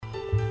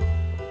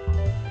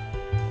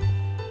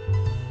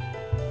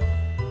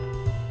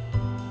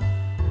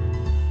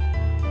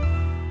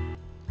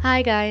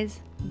Hi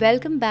guys,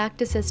 welcome back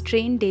to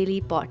Sustain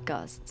Daily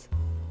Podcasts.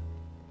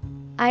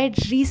 I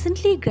had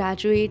recently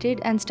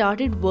graduated and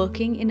started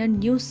working in a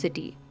new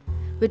city,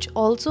 which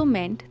also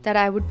meant that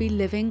I would be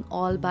living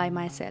all by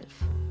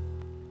myself.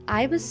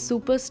 I was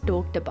super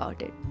stoked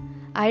about it.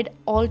 I had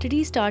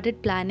already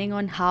started planning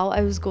on how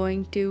I was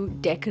going to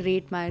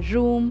decorate my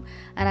room,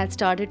 and I'd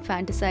started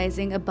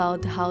fantasizing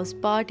about the house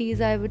parties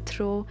I would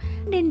throw,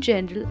 and in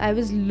general, I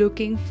was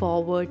looking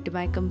forward to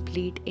my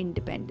complete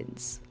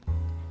independence.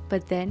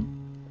 But then,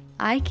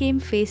 I came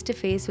face to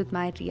face with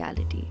my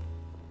reality.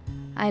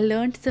 I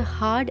learned the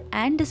hard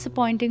and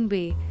disappointing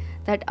way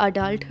that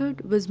adulthood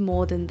was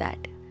more than that.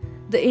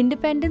 The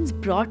independence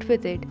brought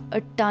with it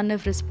a ton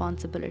of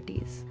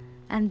responsibilities.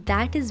 And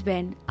that is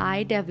when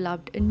I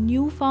developed a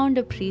newfound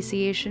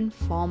appreciation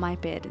for my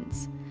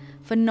parents,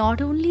 for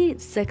not only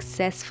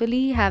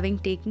successfully having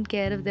taken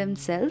care of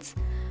themselves,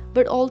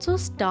 but also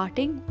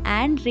starting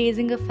and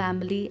raising a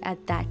family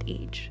at that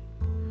age.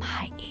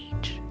 My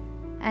age.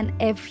 And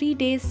every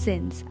day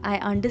since, I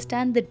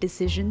understand the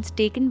decisions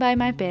taken by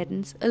my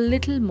parents a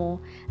little more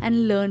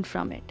and learn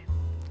from it.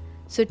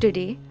 So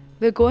today,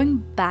 we're going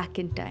back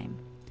in time.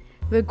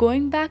 We're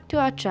going back to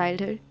our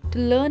childhood to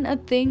learn a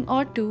thing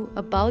or two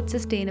about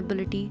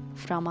sustainability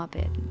from our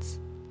parents.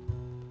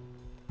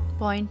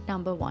 Point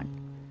number one,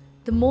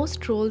 the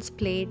most roles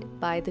played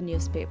by the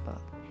newspaper.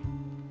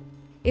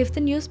 If the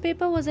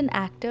newspaper was an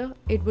actor,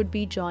 it would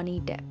be Johnny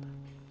Depp.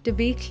 To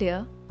be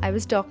clear, I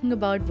was talking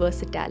about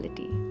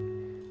versatility.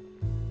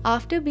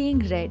 After being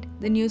read,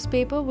 the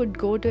newspaper would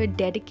go to a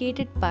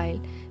dedicated pile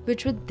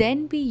which would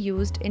then be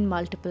used in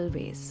multiple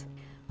ways.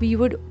 We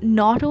would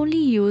not only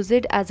use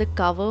it as a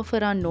cover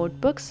for our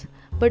notebooks,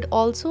 but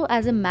also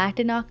as a mat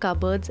in our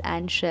cupboards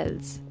and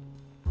shelves.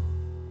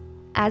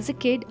 As a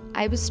kid,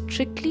 I was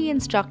strictly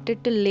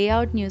instructed to lay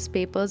out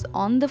newspapers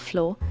on the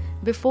floor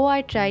before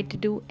I tried to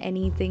do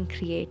anything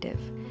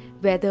creative,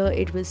 whether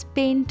it was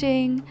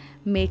painting,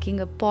 making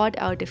a pot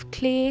out of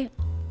clay,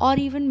 or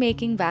even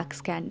making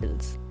wax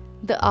candles.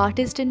 The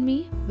artist in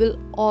me will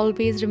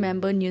always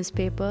remember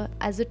newspaper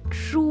as a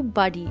true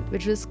buddy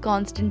which was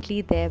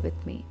constantly there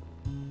with me.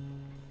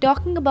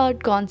 Talking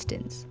about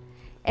constants,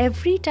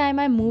 every time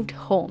I moved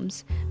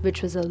homes,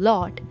 which was a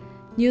lot,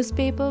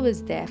 newspaper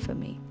was there for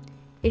me.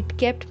 It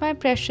kept my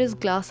precious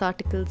glass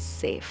articles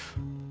safe.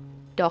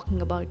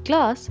 Talking about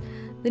glass,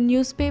 the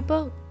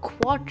newspaper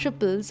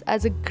quadruples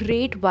as a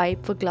great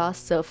wipe for glass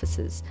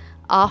surfaces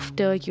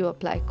after you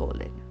apply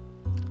Colin.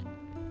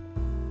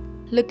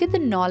 Look at the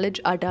knowledge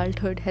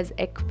adulthood has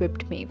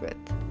equipped me with.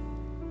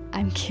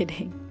 I'm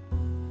kidding.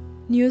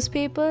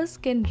 Newspapers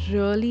can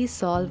really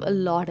solve a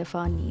lot of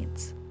our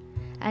needs.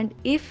 And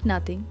if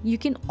nothing, you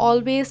can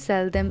always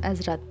sell them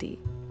as Ratti.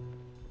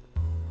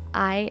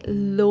 I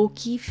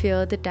low-key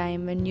fear the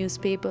time when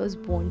newspapers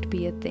won't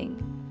be a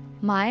thing.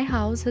 My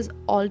house has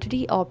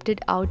already opted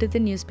out of the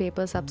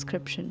newspaper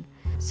subscription,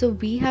 so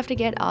we have to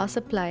get our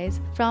supplies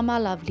from our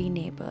lovely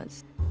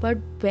neighbors. But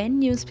when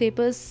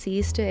newspapers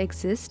cease to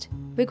exist,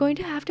 we're going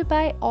to have to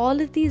buy all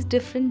of these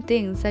different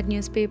things that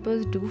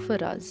newspapers do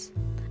for us.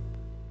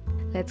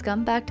 Let's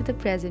come back to the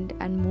present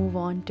and move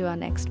on to our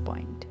next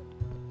point.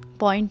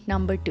 Point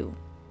number 2,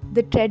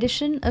 the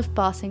tradition of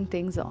passing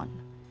things on.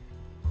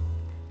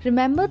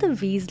 Remember the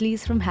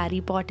Weasleys from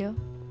Harry Potter?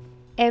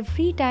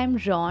 Every time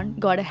Ron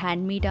got a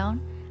hand-me-down,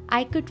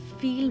 I could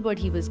feel what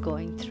he was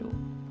going through.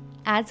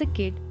 As a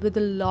kid with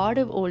a lot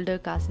of older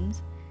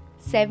cousins,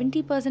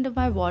 70% of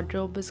my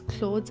wardrobe was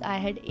clothes I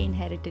had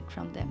inherited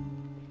from them.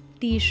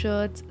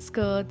 T-shirts,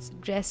 skirts,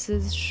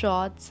 dresses,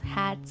 shorts,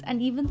 hats,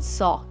 and even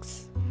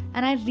socks.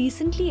 And I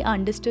recently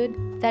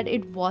understood that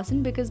it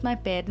wasn't because my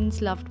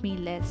parents loved me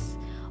less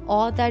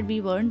or that we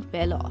weren't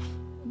well off,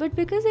 but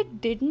because it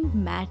didn't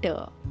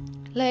matter.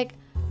 Like,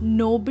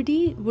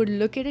 nobody would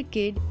look at a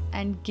kid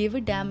and give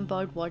a damn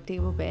about what they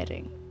were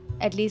wearing.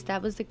 At least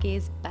that was the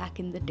case back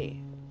in the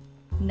day.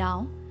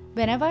 Now,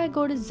 whenever I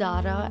go to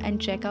Zara and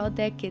check out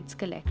their kids'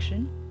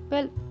 collection,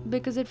 well,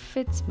 because it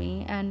fits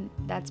me and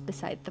that's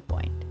beside the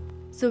point.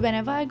 So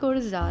whenever I go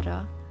to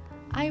Zara,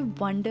 I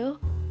wonder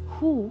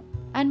who,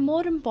 and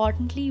more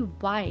importantly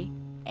why,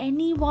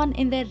 anyone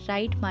in their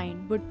right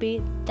mind would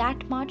pay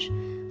that much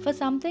for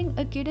something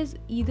a kid is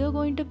either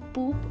going to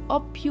poop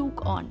or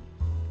puke on.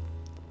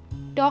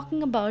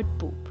 Talking about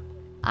poop,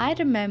 I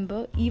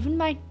remember even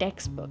my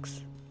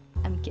textbooks.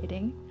 I'm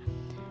kidding.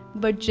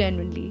 But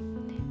genuinely,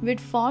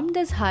 we'd formed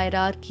this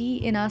hierarchy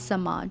in our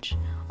samaj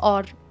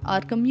or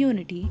our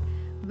community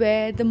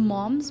where the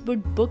moms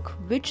would book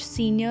which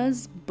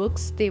seniors'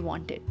 books they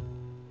wanted.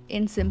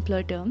 In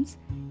simpler terms,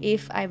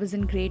 if I was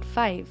in grade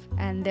 5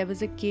 and there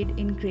was a kid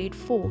in grade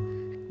 4,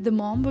 the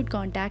mom would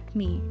contact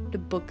me to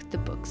book the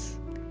books.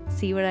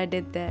 See what I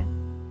did there?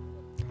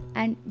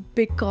 And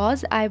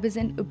because I was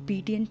an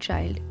obedient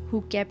child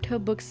who kept her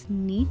books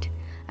neat,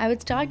 I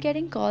would start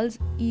getting calls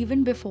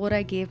even before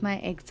I gave my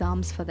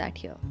exams for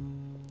that year.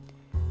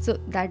 So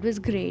that was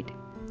great.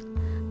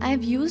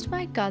 I've used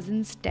my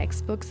cousins'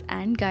 textbooks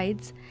and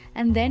guides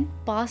and then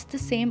passed the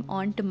same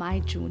on to my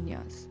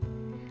juniors.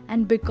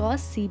 And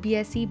because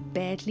CBSE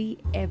barely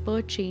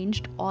ever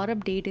changed or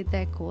updated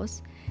their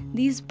course,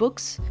 these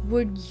books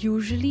would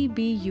usually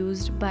be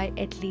used by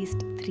at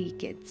least 3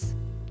 kids.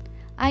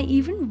 I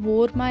even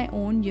wore my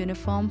own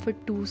uniform for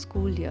 2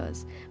 school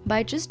years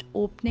by just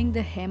opening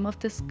the hem of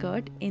the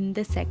skirt in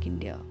the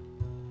second year.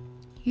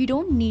 You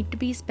don't need to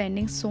be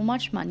spending so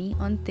much money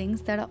on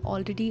things that are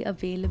already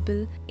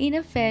available in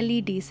a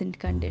fairly decent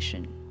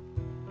condition.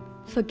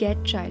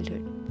 Forget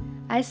childhood.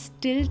 I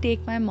still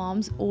take my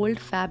mom's old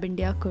Fab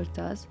India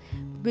kurtas,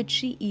 which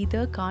she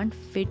either can't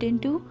fit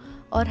into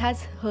or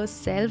has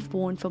herself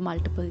worn for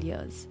multiple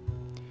years.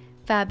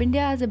 Fab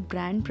India as a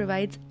brand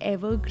provides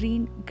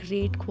evergreen,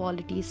 great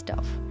quality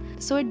stuff,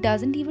 so it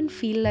doesn't even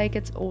feel like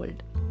it's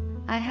old.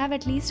 I have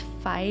at least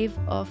 5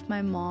 of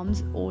my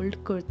mom's old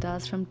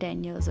kurtas from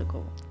 10 years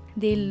ago.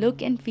 They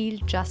look and feel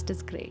just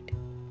as great.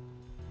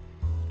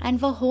 And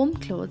for home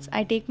clothes,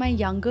 I take my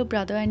younger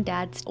brother and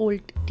dad's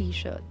old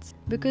t-shirts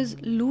because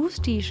loose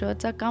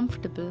t-shirts are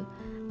comfortable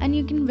and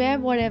you can wear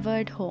whatever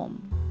at home.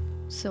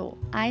 So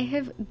I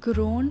have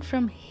grown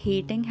from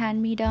hating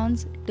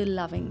hand-me-downs to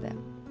loving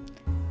them.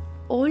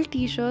 Old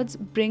t-shirts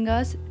bring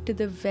us to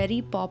the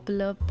very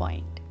popular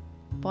point.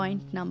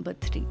 Point number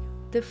 3.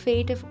 The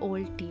fate of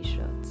old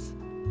t-shirts.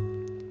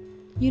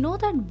 You know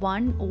that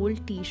one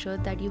old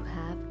t-shirt that you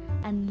have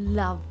and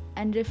love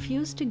and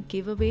refuse to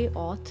give away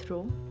or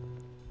throw?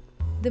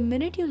 The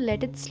minute you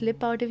let it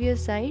slip out of your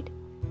sight,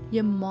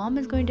 your mom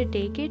is going to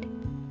take it,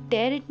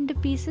 tear it into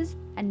pieces,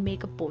 and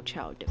make a pocha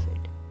out of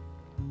it.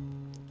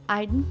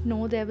 I didn't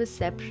know there were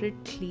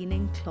separate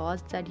cleaning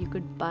cloths that you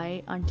could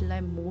buy until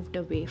I moved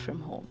away from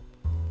home.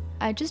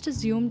 I just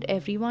assumed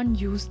everyone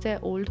used their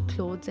old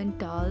clothes and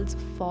towels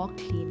for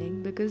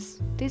cleaning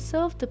because they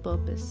served the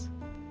purpose.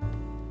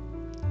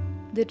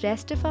 The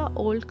rest of our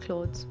old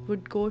clothes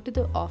would go to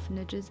the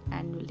orphanages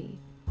annually.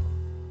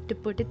 To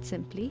put it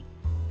simply,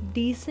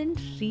 decent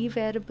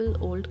re-wearable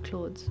old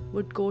clothes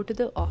would go to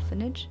the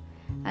orphanage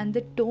and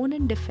the torn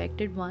and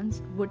defected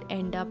ones would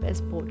end up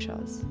as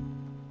pochas.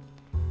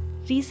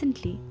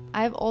 Recently,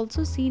 I have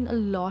also seen a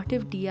lot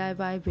of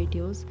DIY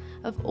videos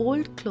of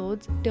old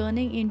clothes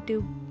turning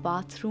into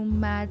bathroom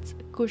mats,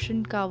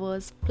 cushion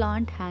covers,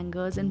 plant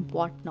hangers and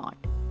whatnot.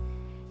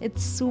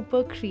 It's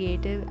super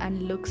creative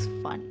and looks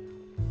fun.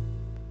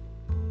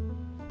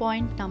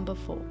 Point number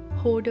 4.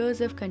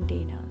 Hoarders of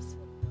containers.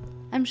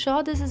 I'm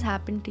sure this has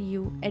happened to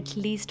you at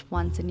least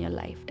once in your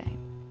lifetime.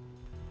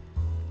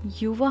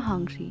 You were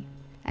hungry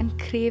and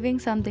craving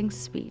something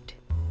sweet.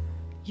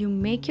 You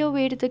make your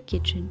way to the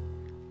kitchen,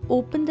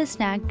 open the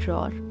snack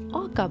drawer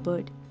or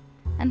cupboard,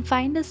 and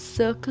find a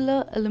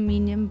circular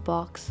aluminium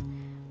box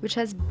which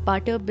has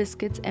butter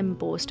biscuits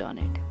embossed on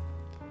it.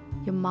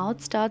 Your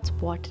mouth starts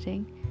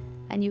watering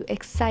and you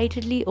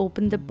excitedly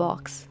open the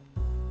box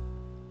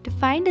to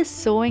find a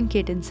sewing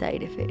kit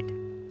inside of it.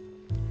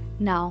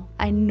 Now,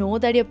 I know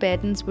that your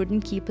parents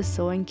wouldn't keep a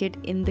sewing kit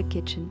in the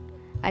kitchen.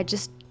 I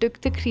just took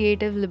the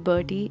creative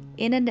liberty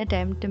in an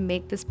attempt to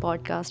make this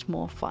podcast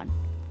more fun.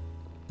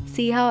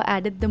 See how I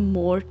added the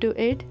more to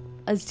it,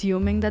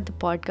 assuming that the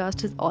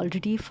podcast is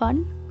already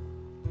fun?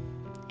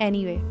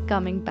 Anyway,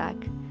 coming back,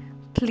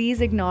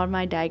 please ignore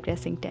my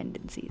digressing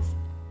tendencies.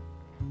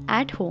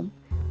 At home,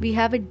 we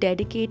have a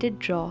dedicated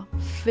drawer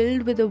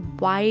filled with a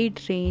wide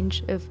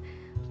range of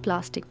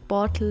plastic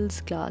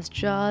bottles, glass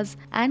jars,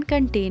 and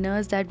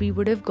containers that we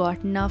would have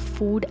gotten our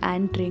food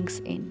and drinks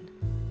in.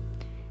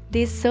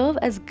 They serve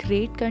as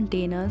great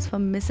containers for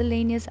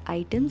miscellaneous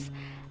items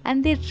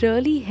and they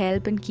really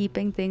help in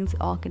keeping things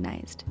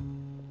organized.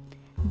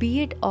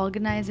 Be it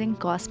organizing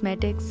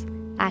cosmetics,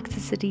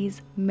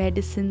 accessories,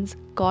 medicines,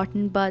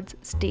 cotton buds,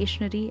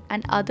 stationery,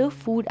 and other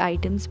food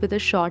items with a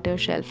shorter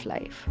shelf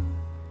life.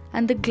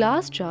 And the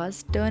glass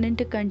jars turn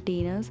into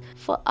containers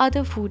for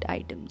other food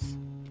items.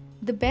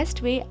 The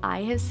best way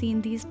I have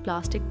seen these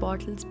plastic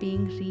bottles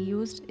being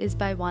reused is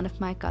by one of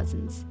my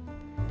cousins.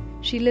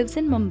 She lives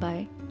in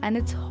Mumbai and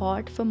it's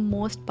hot for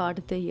most part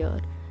of the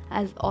year,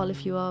 as all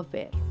of you are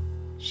aware.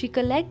 She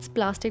collects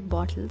plastic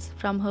bottles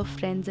from her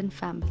friends and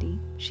family.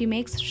 She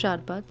makes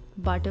sharbat,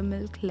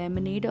 buttermilk,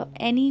 lemonade or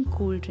any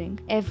cool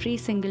drink every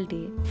single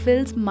day,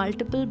 fills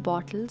multiple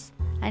bottles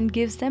and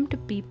gives them to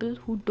people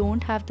who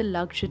don't have the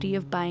luxury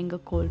of buying a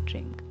cold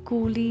drink.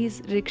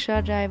 Coolies, rickshaw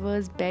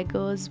drivers,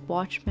 beggars,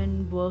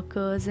 watchmen,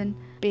 workers, and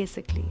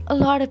basically a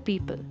lot of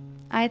people.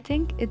 I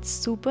think it's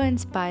super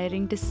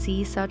inspiring to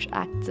see such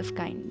acts of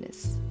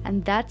kindness.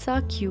 And that's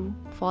our cue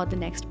for the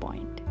next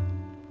point.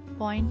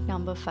 Point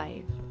number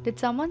 5. Did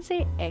someone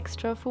say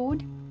extra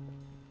food?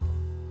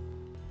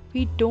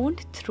 We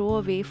don't throw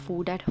away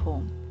food at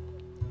home.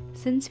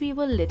 Since we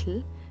were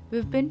little,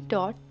 we've been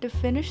taught to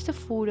finish the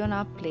food on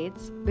our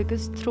plates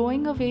because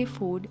throwing away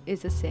food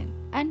is a sin.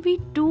 And we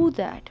do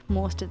that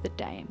most of the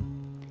time.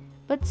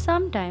 But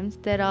sometimes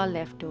there are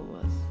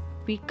leftovers.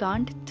 We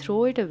can't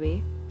throw it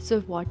away,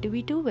 so what do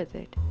we do with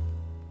it?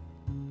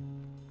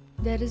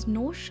 There is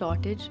no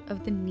shortage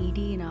of the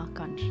needy in our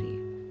country.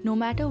 No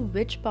matter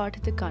which part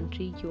of the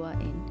country you are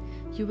in,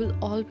 you will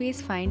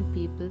always find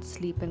people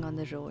sleeping on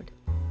the road.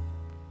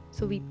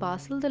 So we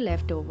parcel the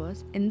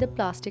leftovers in the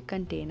plastic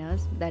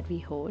containers that we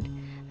hoard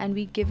and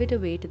we give it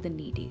away to the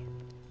needy.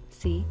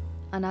 See,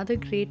 another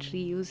great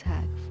reuse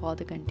hack for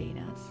the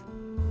containers.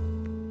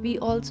 We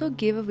also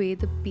give away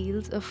the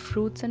peels of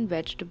fruits and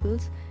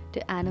vegetables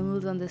to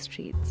animals on the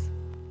streets.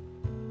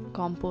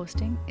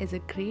 Composting is a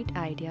great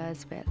idea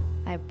as well.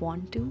 I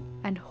want to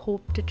and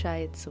hope to try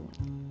it soon.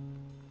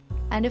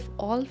 And if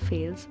all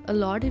fails, a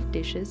lot of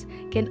dishes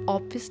can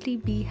obviously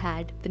be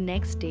had the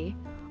next day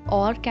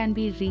or can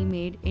be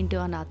remade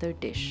into another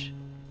dish.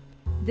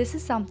 This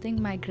is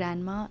something my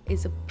grandma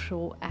is a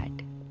pro at.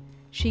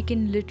 She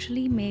can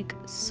literally make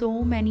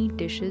so many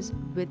dishes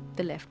with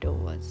the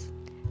leftovers.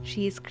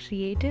 She is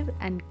creative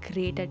and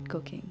great at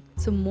cooking,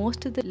 so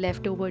most of the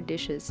leftover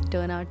dishes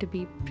turn out to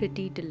be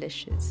pretty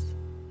delicious.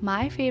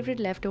 My favorite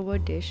leftover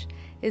dish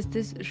is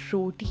this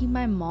roti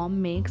my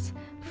mom makes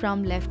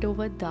from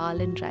leftover dal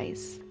and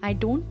rice. I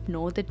don't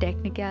know the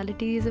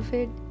technicalities of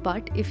it,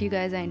 but if you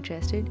guys are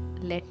interested,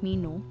 let me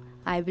know.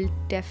 I will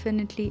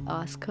definitely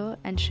ask her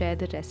and share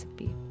the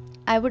recipe.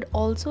 I would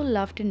also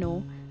love to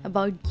know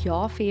about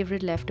your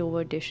favorite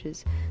leftover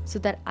dishes so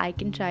that I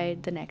can try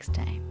it the next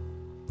time.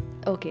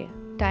 Okay,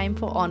 time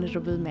for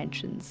honorable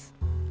mentions.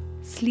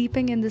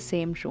 Sleeping in the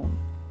same room.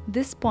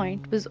 This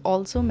point was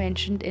also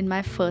mentioned in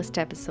my first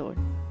episode.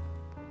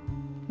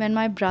 When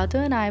my brother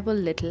and I were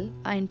little,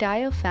 our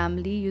entire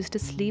family used to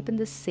sleep in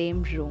the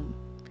same room.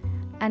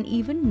 And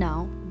even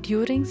now,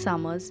 during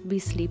summers, we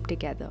sleep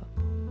together.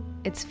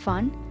 It's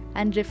fun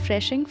and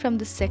refreshing from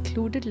the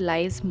secluded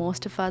lives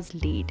most of us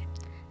lead.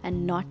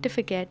 And not to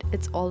forget,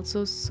 it's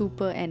also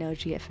super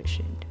energy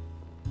efficient.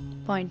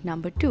 Point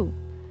number 2.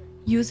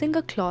 Using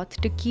a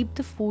cloth to keep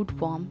the food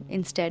warm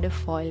instead of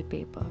foil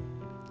paper.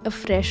 A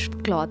fresh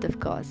cloth, of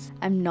course.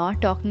 I'm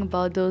not talking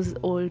about those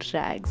old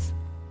rags.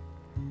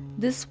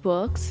 This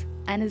works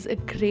and is a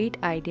great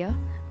idea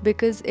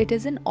because it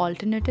is an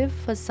alternative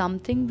for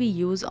something we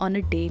use on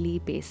a daily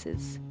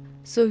basis.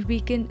 So if we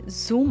can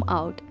zoom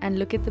out and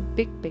look at the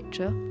big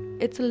picture,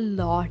 it's a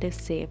lot of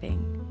saving.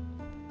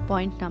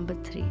 Point number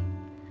 3.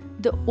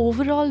 The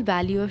overall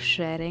value of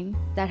sharing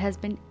that has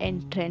been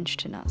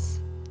entrenched in us.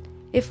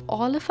 If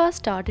all of us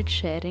started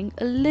sharing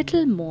a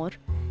little more,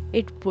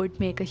 it would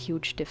make a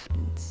huge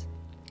difference.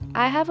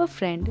 I have a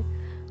friend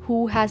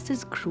who has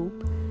this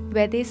group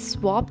where they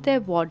swap their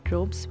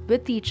wardrobes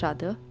with each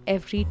other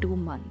every 2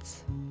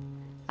 months.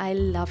 I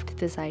loved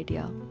this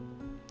idea.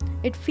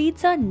 It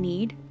feeds our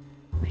need,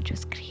 which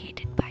was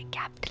created by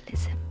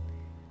capitalism,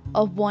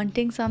 of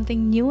wanting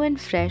something new and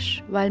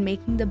fresh while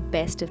making the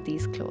best of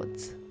these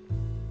clothes.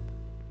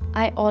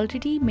 I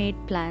already made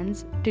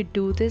plans to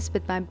do this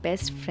with my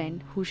best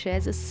friend who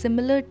shares a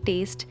similar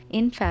taste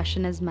in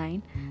fashion as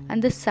mine,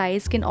 and the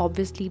size can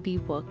obviously be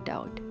worked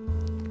out.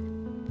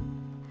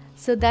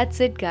 So that's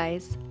it,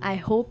 guys. I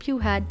hope you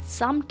had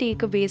some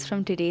takeaways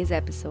from today's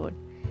episode.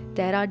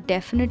 There are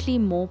definitely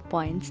more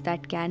points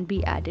that can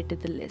be added to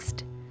the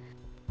list.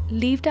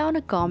 Leave down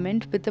a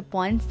comment with the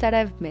points that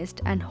I've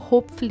missed, and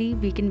hopefully,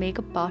 we can make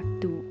a part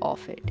 2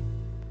 of it.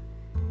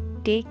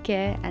 Take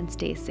care and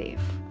stay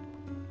safe.